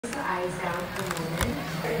eyes down for a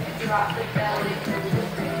moment. Drop the belly into the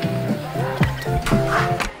frame.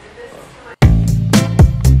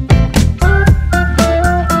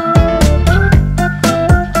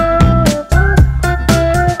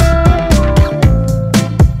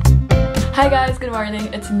 Hi guys, good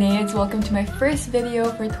morning, it's Nades. Welcome to my first video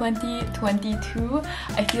for 2022.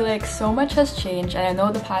 I feel like so much has changed, and I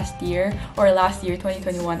know the past year, or last year,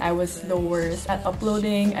 2021, I was the worst at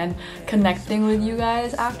uploading and connecting with you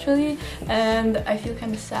guys actually, and I feel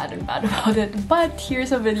kind of sad and bad about it. But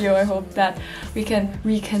here's a video. I hope that we can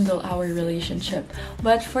rekindle our relationship.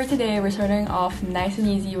 But for today, we're starting off nice and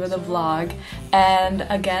easy with a vlog, and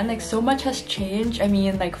again, like so much has changed. I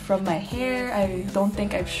mean, like from my hair, I don't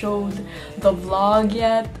think I've showed the vlog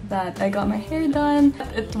yet that I got my hair done.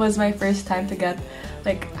 It was my first time to get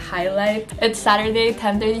like highlight. It's Saturday,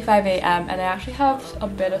 10:35 a.m. and I actually have a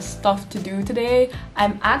bit of stuff to do today.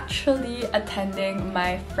 I'm actually attending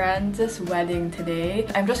my friend's wedding today.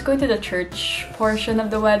 I'm just going to the church portion of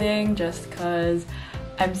the wedding just because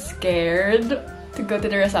I'm scared to go to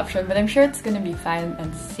the reception, but I'm sure it's gonna be fine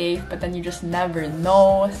and safe, but then you just never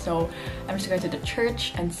know. So I'm just going to the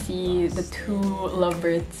church and see the two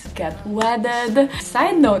lovebirds get wedded.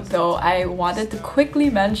 Side note though, I wanted to quickly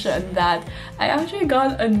mention that I actually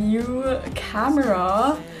got a new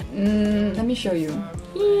camera. Let me show you.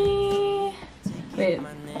 Wait.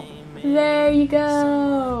 There you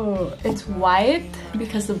go! It's white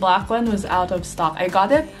because the black one was out of stock. I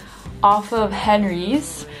got it off of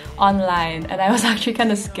Henry's online, and I was actually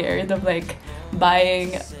kind of scared of like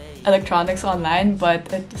buying electronics online,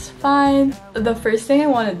 but it's fine. The first thing I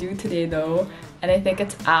want to do today though, and I think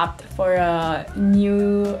it's apt for a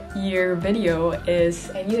new year video, is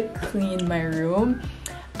I need to clean my room.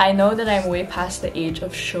 I know that I'm way past the age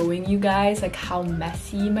of showing you guys like how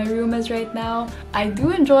messy my room is right now. I do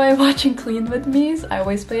enjoy watching Clean With Me's. I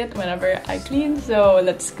always play it whenever I clean, so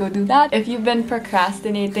let's go do that. If you've been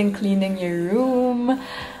procrastinating cleaning your room,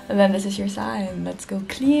 then this is your sign. Let's go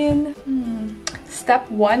clean. Step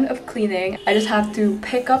 1 of cleaning, I just have to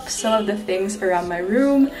pick up some of the things around my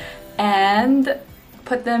room and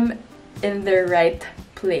put them in their right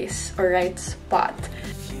place or right spot.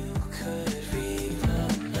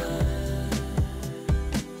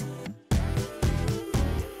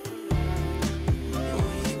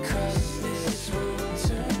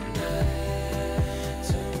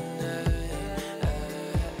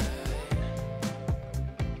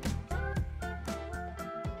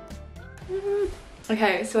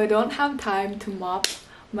 Okay, so I don't have time to mop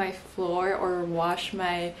my floor or wash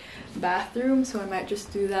my bathroom, so I might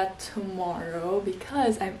just do that tomorrow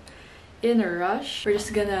because I'm in a rush. We're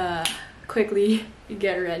just gonna quickly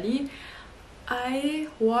get ready. I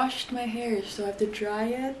washed my hair, so I have to dry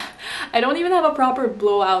it. I don't even have a proper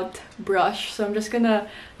blowout brush, so I'm just gonna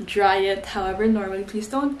dry it however normally. Please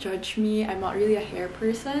don't judge me. I'm not really a hair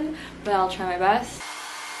person, but I'll try my best.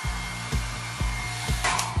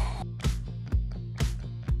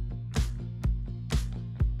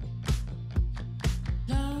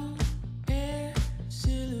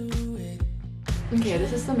 Okay,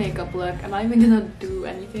 this is the makeup look. I'm not even gonna do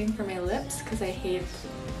anything for my lips because I hate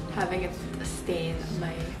having it stain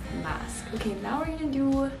my mask. Okay, now we're gonna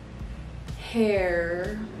do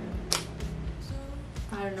hair.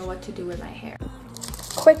 I don't know what to do with my hair.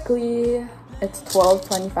 Quickly, it's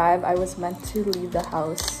 12:25. I was meant to leave the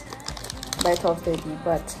house by 12:30,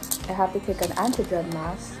 but I have to take an antigen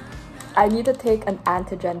mask. I need to take an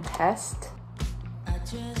antigen test.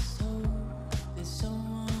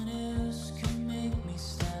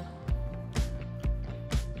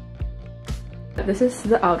 This is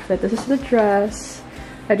the outfit. This is the dress.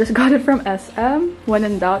 I just got it from SM. When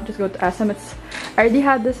in doubt, just go to SM. I already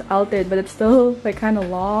had this altered, but it's still like kind of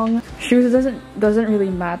long. Shoes doesn't really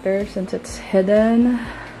matter since it's hidden.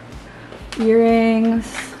 Earrings.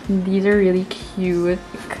 These are really cute.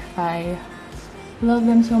 I love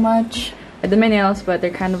them so much. I did my nails, but they're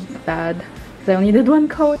kind of bad because I only did one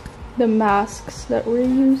coat. The masks that we're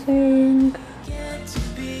using.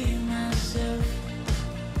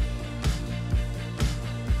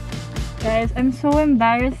 Guys, I'm so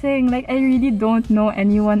embarrassing. Like, I really don't know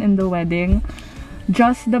anyone in the wedding.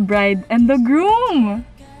 Just the bride and the groom.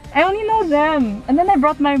 I only know them. And then I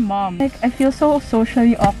brought my mom. Like, I feel so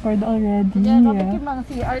socially awkward already.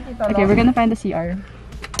 Okay, we're gonna find the CR.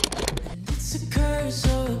 It's a curse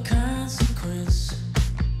or a consequence.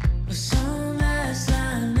 Some last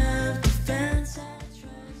line of defense.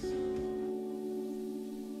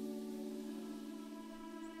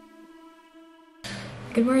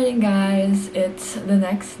 Good morning guys, it's the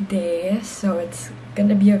next day, so it's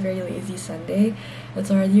gonna be a very lazy Sunday.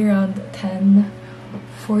 It's already around 10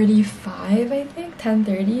 10:45, I think,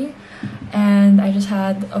 10:30, and I just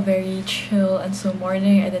had a very chill and slow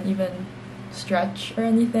morning. I didn't even stretch or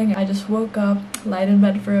anything. I just woke up, lied in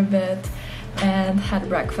bed for a bit, and had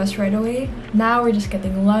breakfast right away. Now we're just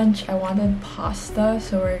getting lunch. I wanted pasta,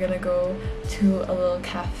 so we're gonna go to a little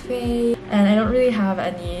cafe. And I don't really have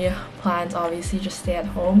any plans, obviously, just stay at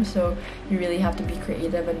home, so you really have to be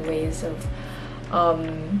creative in ways of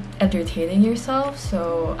entertaining yourself.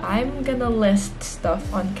 So I'm gonna list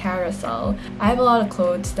stuff on Carousell. I have a lot of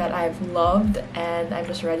clothes that I've loved and I'm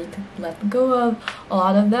just ready to let go of a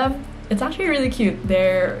lot of them. It's actually really cute.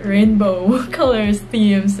 They're rainbow colors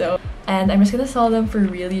theme, so, and I'm just gonna sell them for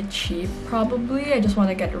really cheap probably. I just want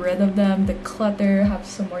to get rid of them, the clutter, have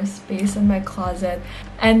some more space in my closet,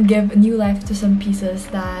 and give new life to some pieces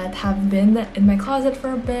that have been in my closet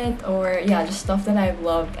for a bit, or yeah, just stuff that I've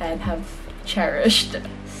loved and have cherished.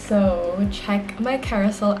 So check my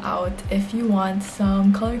Carousell out if you want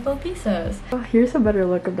some colorful pieces. Oh, here's a better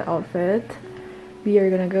look of the outfit. We are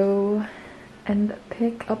gonna go and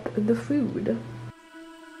pick up the food.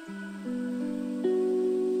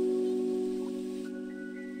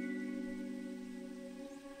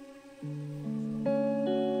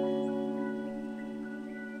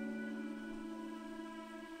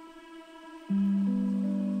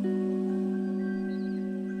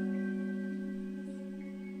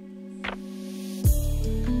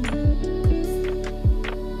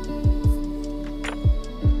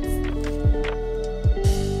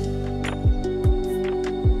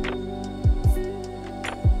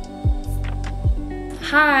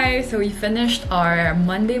 Hi! So we finished our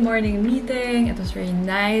Monday morning meeting. It was very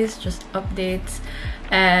nice, just updates.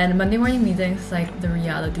 And Monday morning meetings is like the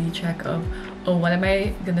reality check of, oh, what am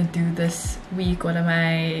I gonna do this week? What am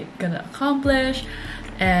I gonna accomplish?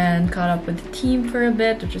 And caught up with the team for a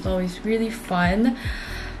bit, which is always really fun.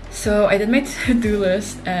 So I did my to-do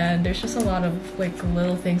list and there's just a lot of like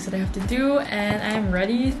little things that I have to do, and I'm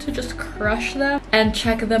ready to just crush them and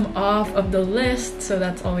check them off of the list. So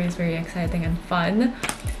that's always very exciting and fun.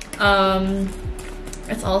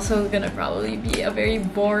 It's also gonna probably be a very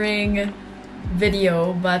boring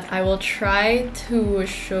video, but I will try to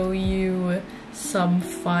show you some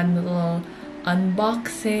fun little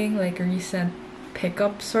unboxing, like a recent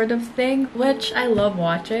pickup sort of thing, which I love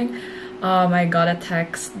watching. I got a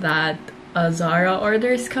text that a Zara order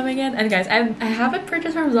is coming in, and guys, I haven't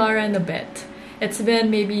purchased from Zara in a bit. It's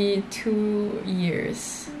been maybe 2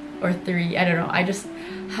 years or 3, I don't know. I just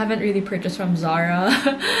haven't really purchased from Zara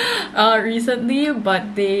recently,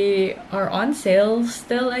 but they are on sale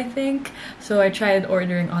still, I think. So I tried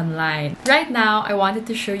ordering online. Right now, I wanted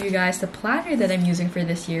to show you guys the planner that I'm using for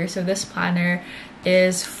this year. So this planner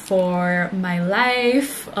is for my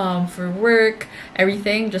life, for work,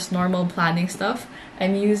 everything, just normal planning stuff.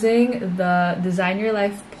 I'm using the Design Your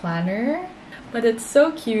Life planner, but it's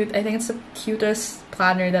so cute. I think it's the cutest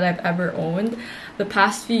planner that I've ever owned. The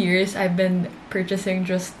past few years, I've been purchasing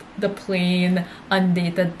just the plain,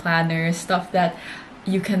 undated planners, stuff that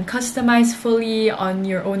you can customize fully on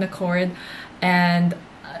your own accord, and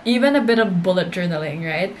even a bit of bullet journaling,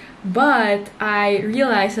 right? But I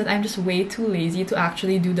realized that I'm just way too lazy to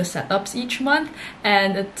actually do the setups each month,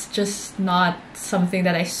 and it's just not something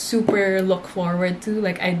that I super look forward to.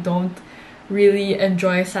 Like, I don't really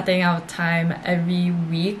enjoy setting out time every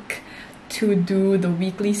week to do the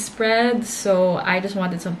weekly spread, so I just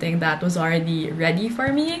wanted something that was already ready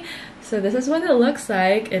for me. So this is what it looks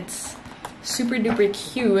like. It's super duper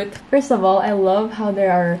cute. First of all, I love how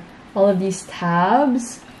there are all of these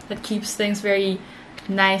tabs that keeps things very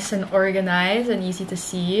nice and organized and easy to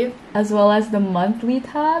see, as well as the monthly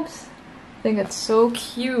tabs. I think it's so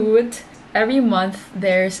cute. Every month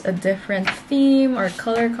there's a different theme or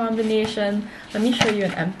color combination. Let me show you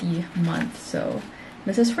an empty month. So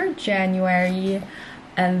this is for January,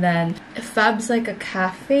 and then Feb's like a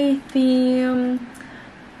cafe theme.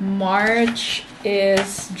 March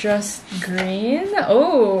is just green.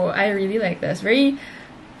 Oh, I really like this. Very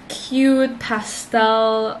cute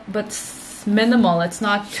pastel, but minimal. It's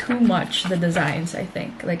not too much, the designs, I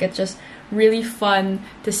think. Like, it's just really fun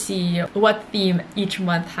to see what theme each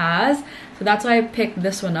month has. So that's why I picked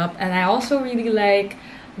this one up. And I also really like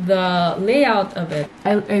the layout of it.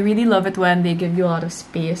 I really love it when they give you a lot of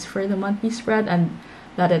space for the monthly spread and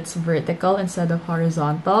that it's vertical instead of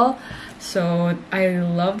horizontal. So I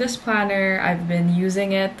love this planner. I've been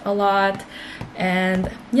using it a lot. And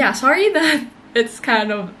yeah, sorry that it's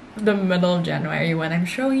kind of the middle of January when I'm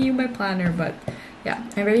showing you my planner, but yeah,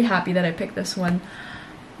 I'm very happy that I picked this one.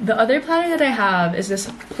 The other planner that I have is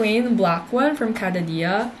this plain black one from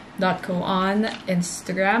carousell.yt on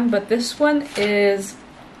Instagram, but this one is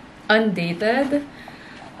undated.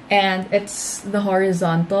 and it's the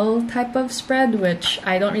horizontal type of spread, which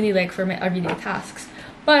I don't really like for my everyday tasks.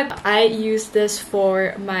 But I use this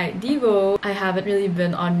for my Devo. I haven't really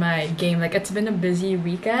been on my game. Like, it's been a busy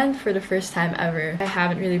weekend for the first time ever. I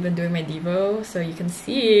haven't really been doing my Devo, so you can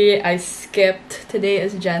see I skipped. Today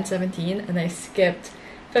is Jan 17, and I skipped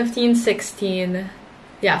 15, 16.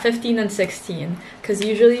 Yeah, 15 and 16. Because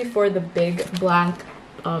usually for the big blank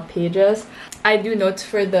pages, I do notes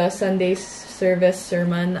for the Sunday service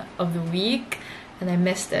sermon of the week, and I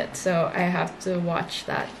missed it. So I have to watch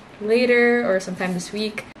that later or sometime this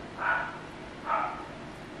week.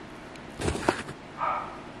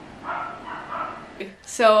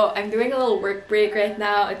 So I'm doing a little work break right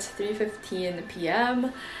now. It's 3:15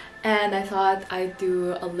 p.m. and I thought I'd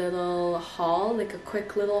do a little haul, like a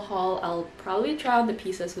quick little haul. I'll probably try on the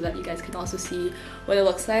pieces so that you guys can also see what it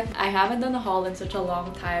looks like. I haven't done a haul in such a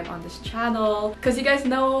long time on this channel because you guys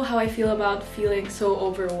know how I feel about feeling so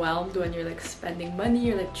overwhelmed when you're like spending money,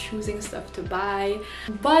 you're like choosing stuff to buy.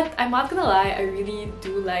 But I'm not gonna lie, I really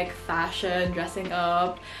do like fashion, dressing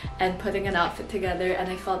up, and putting an outfit together, and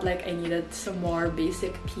I felt like I needed some more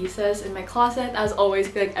basic pieces in my closet. As always,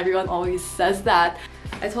 I feel like everyone always says that.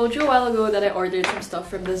 I told you a while ago that I ordered some stuff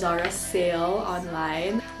from the Zara sale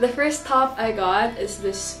online. The first top I got is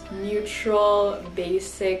this neutral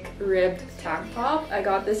basic ribbed tank top. I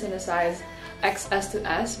got this in a size XS to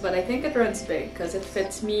S, but I think it runs big because it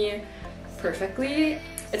fits me perfectly.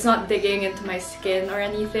 It's not digging into my skin or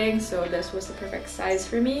anything, so this was the perfect size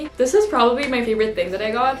for me. This is probably my favorite thing that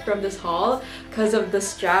I got from this haul because of the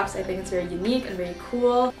straps. I think it's very unique and very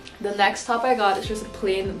cool. The next top I got is just a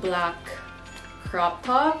plain black crop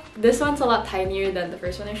top. This one's a lot tinier than the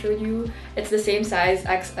first one I showed you. It's the same size,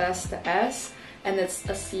 XS to S, and it's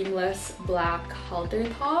a seamless black halter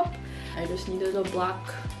top. I just needed a black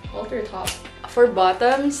halter top. For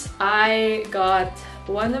bottoms, I got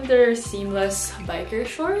one of their seamless biker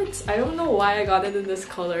shorts. I don't know why I got it in this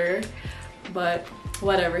color, but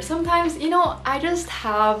whatever. Sometimes, you know, I just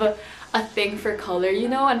have a thing for color, you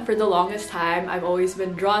know, and for the longest time I've always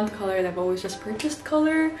been drawn to color and I've always just purchased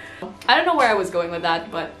color. I don't know where I was going with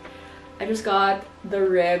that, but I just got the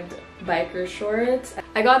ribbed biker shorts.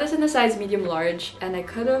 I got this in the size medium large, and I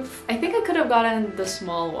think I could have gotten the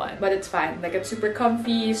small one, but it's fine. Like, it's super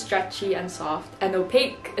comfy, stretchy, and soft, and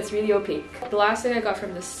opaque. It's really opaque. The last thing I got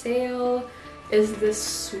from the sale is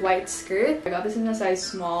this white skirt. I got this in a size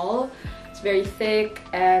small. Very thick,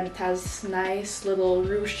 and it has nice little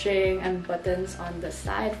ruching and buttons on the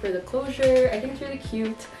side for the closure. I think it's really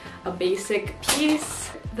cute. A basic piece.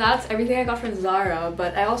 That's everything I got from Zara,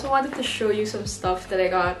 but I also wanted to show you some stuff that I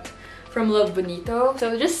got from Love Bonito.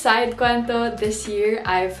 So just side cuento, this year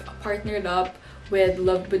I've partnered up with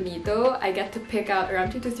Love Bonito. I get to pick out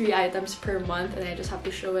around 2 to 3 items per month, and I just have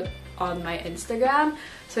to show it on my Instagram.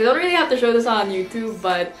 So I don't really have to show this on YouTube,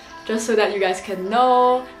 but just so that you guys can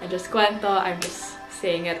know, and just cuento, I'm just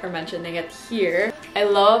saying it or mentioning it here. I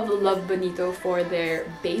love Love Bonito for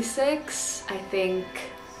their basics. I think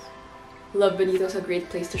Love Bonito is a great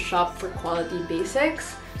place to shop for quality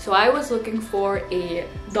basics. So I was looking for a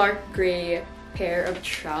dark gray pair of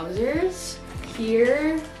trousers.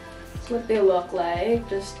 Here is what they look like.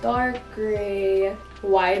 Just dark gray,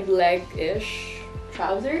 wide leg-ish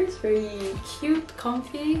trousers. Very cute,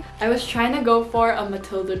 comfy. I was trying to go for a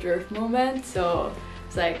Matilda Jerf moment, so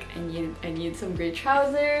it's like I need some gray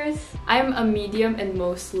trousers. I'm a medium in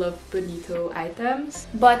most Love Bonito items,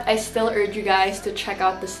 but I still urge you guys to check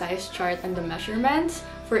out the size chart and the measurements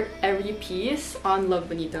for every piece on Love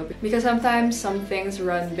Bonito, because sometimes some things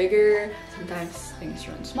run bigger, sometimes things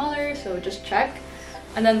run smaller, so just check.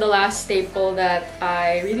 And then the last staple that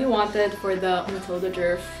I really wanted for the Matilda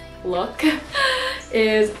Jerf look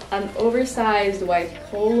is an oversized white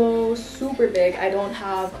polo, super big. I don't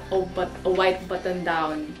have a white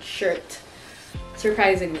button-down shirt,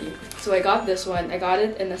 surprisingly. So I got this one. I got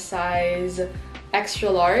it in a size extra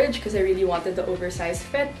large because I really wanted the oversized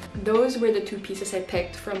fit. Those were the two pieces I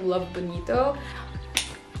picked from Love Bonito.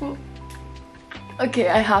 Okay,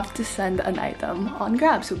 I have to send an item on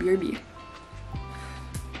Grab, so BRB.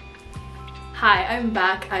 Hi, I'm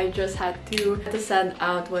back. I just had to send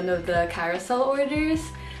out one of the carousel orders.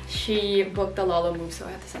 She booked a Lolo move, so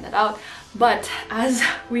I had to send it out. But as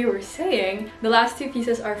we were saying, the last two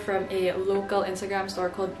pieces are from a local Instagram store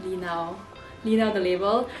called Linaw the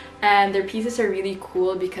Label, and their pieces are really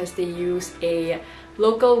cool because they use a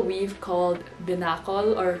local weave called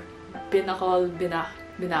binakol, or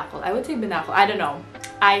binakol. I would say binakol. I don't know.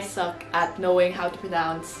 I suck at knowing how to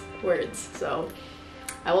pronounce words, so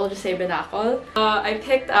I will just say binakol. I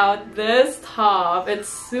picked out this top. It's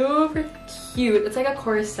super cute. It's like a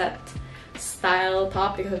corset style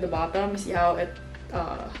top because of the bottom. See how it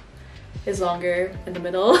is longer in the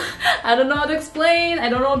middle. I don't know how to explain. I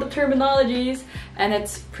don't know the terminologies. And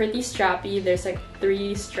it's pretty strappy. There's like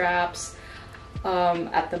 3 straps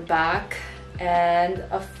at the back and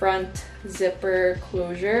a front zipper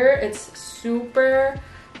closure. It's super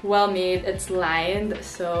well made. It's lined,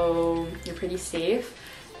 so you're pretty safe.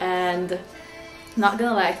 And not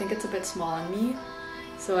gonna lie, I think it's a bit small on me,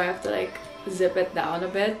 so I have to like zip it down a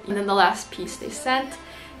bit. And then the last piece they sent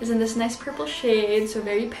is in this nice purple shade, so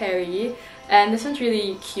very peri. And this one's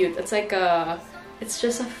really cute. It's like it's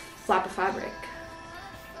just a flap of fabric.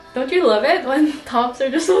 Don't you love it when tops are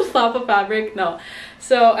just a flap of fabric? No.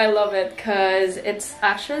 So I love it because it's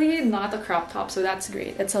actually not a crop top, so that's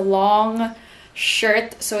great. It's a long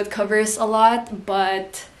shirt, so it covers a lot,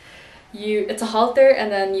 but it's a halter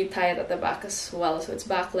and then you tie it at the back as well. So it's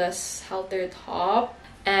backless halter top.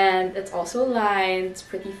 And it's also lined, it's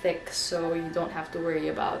pretty thick, so you don't have to worry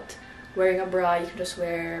about wearing a bra. You can just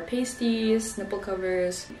wear pasties, nipple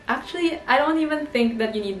covers. Actually, I don't even think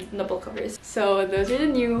that you need nipple covers. So those are the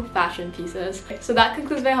new fashion pieces. So that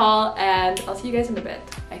concludes my haul, and I'll see you guys in a bit,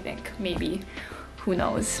 I think. Maybe. Who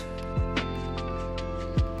knows?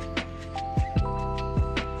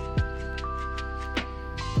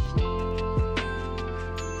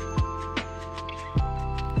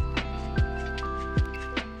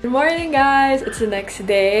 Good morning, guys! It's the next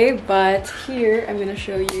day, but here I'm gonna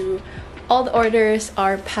show you all the orders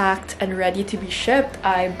are packed and ready to be shipped.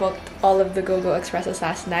 I booked all of the GoGo Expresses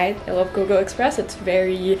last night. I love GoGo Express. It's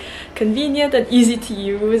very convenient and easy to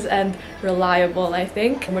use and reliable, I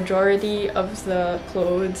think. The majority of the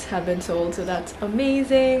clothes have been sold, so that's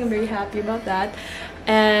amazing. I'm very happy about that.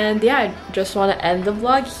 And yeah, I just want to end the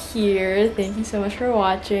vlog here. Thank you so much for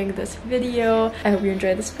watching this video. I hope you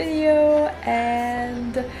enjoyed this video,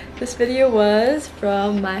 and this video was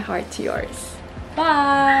from my heart to yours.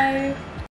 Bye!